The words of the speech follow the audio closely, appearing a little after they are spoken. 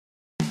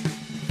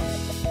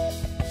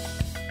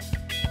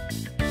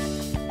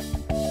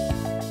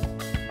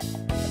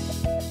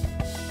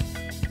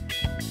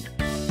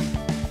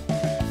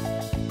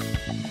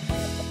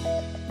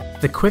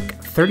The Quick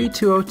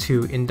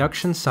 3202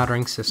 induction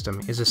soldering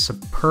system is a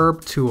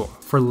superb tool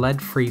for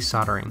lead-free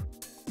soldering.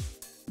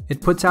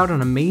 It puts out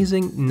an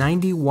amazing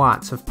 90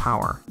 watts of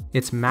power.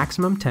 Its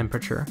maximum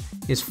temperature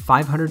is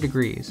 500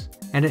 degrees,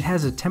 and it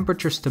has a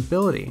temperature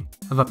stability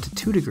of up to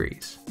 2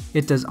 degrees.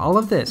 It does all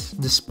of this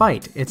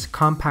despite its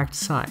compact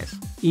size.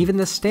 Even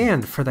the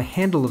stand for the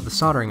handle of the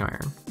soldering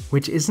iron,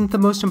 which isn't the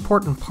most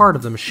important part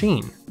of the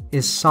machine,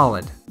 is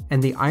solid,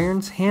 and the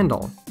iron's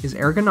handle is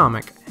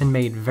ergonomic and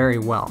made very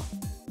well.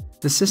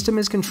 The system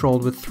is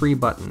controlled with 3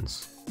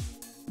 buttons.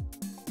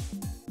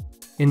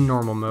 In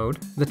normal mode,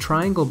 the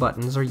triangle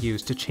buttons are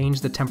used to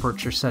change the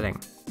temperature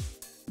setting,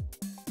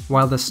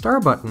 while the star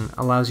button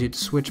allows you to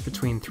switch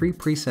between 3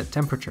 preset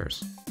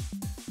temperatures.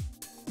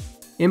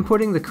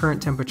 Inputting the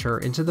current temperature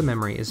into the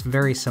memory is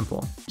very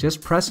simple.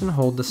 Just press and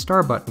hold the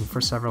star button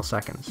for several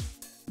seconds.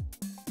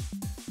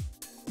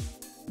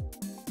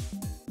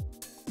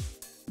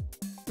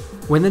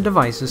 When the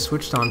device is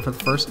switched on for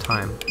the first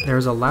time, there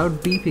is a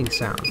loud beeping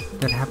sound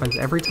that happens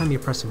every time you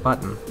press a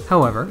button.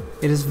 However,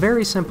 it is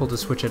very simple to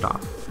switch it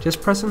off.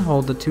 Just press and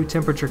hold the 2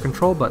 temperature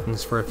control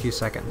buttons for a few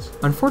seconds.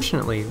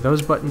 Unfortunately,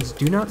 those buttons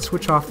do not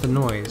switch off the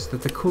noise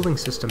that the cooling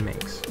system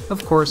makes.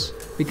 Of course,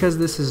 because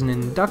this is an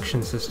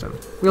induction system,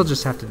 we'll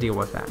just have to deal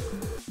with that.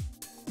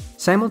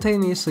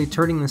 Simultaneously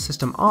turning the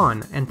system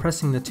on and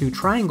pressing the 2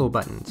 triangle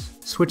buttons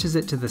switches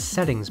it to the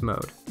settings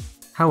mode.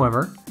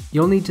 However,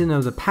 you'll need to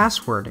know the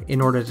password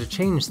in order to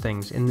change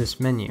things in this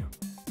menu.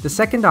 The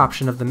second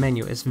option of the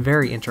menu is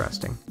very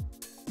interesting.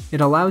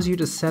 It allows you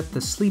to set the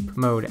sleep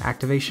mode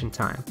activation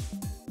time.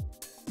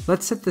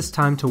 Let's set this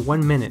time to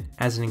 1 minute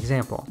as an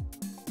example.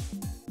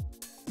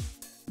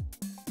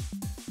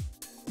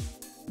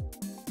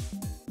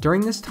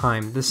 During this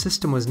time, the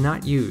system was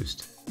not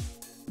used.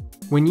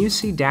 When you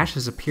see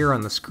dashes appear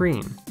on the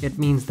screen, it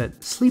means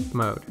that sleep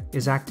mode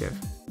is active.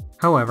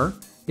 However,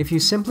 if you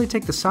simply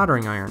take the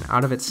soldering iron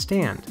out of its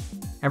stand,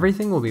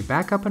 everything will be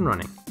back up and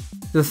running.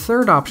 The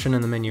third option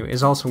in the menu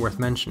is also worth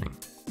mentioning,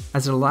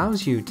 as it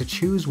allows you to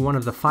choose one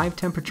of the 5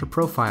 temperature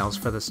profiles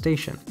for the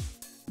station.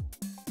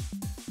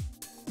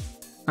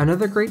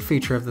 Another great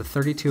feature of the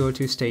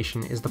 3202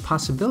 station is the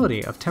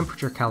possibility of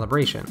temperature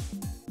calibration.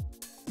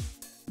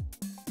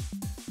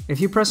 If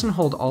you press and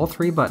hold all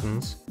 3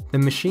 buttons, the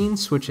machine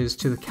switches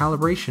to the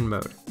calibration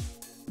mode.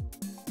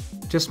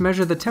 Just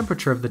measure the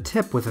temperature of the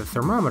tip with a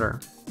thermometer,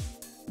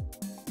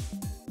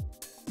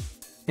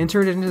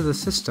 enter it into the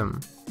system,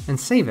 and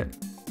save it.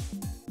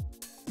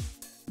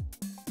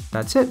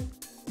 That's it.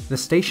 The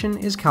station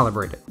is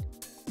calibrated.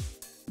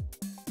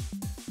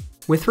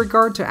 With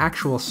regard to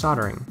actual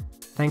soldering,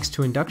 thanks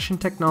to induction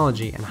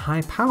technology and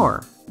high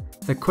power,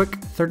 the Quick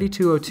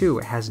 3202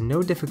 has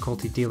no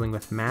difficulty dealing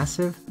with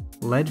massive,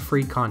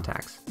 lead-free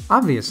contacts.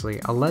 Obviously,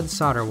 a lead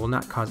solder will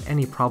not cause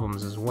any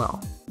problems as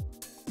well.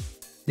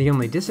 The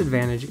only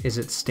disadvantage is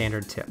its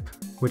standard tip,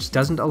 which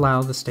doesn't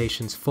allow the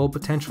station's full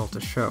potential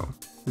to show.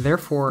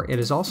 Therefore, it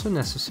is also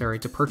necessary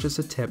to purchase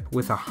a tip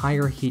with a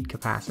higher heat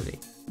capacity.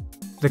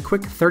 The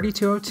Quick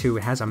 3202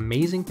 has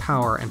amazing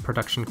power and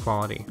production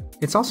quality.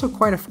 It's also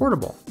quite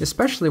affordable,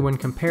 especially when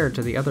compared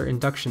to the other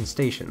induction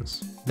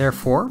stations.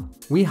 Therefore,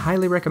 we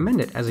highly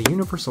recommend it as a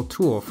universal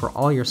tool for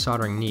all your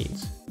soldering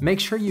needs. Make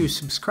sure you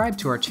subscribe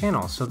to our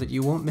channel so that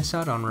you won't miss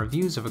out on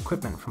reviews of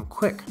equipment from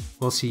Quick.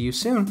 We'll see you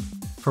soon!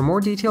 For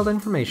more detailed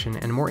information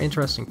and more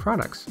interesting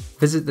products,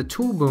 visit the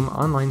ToolBoom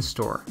online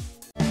store.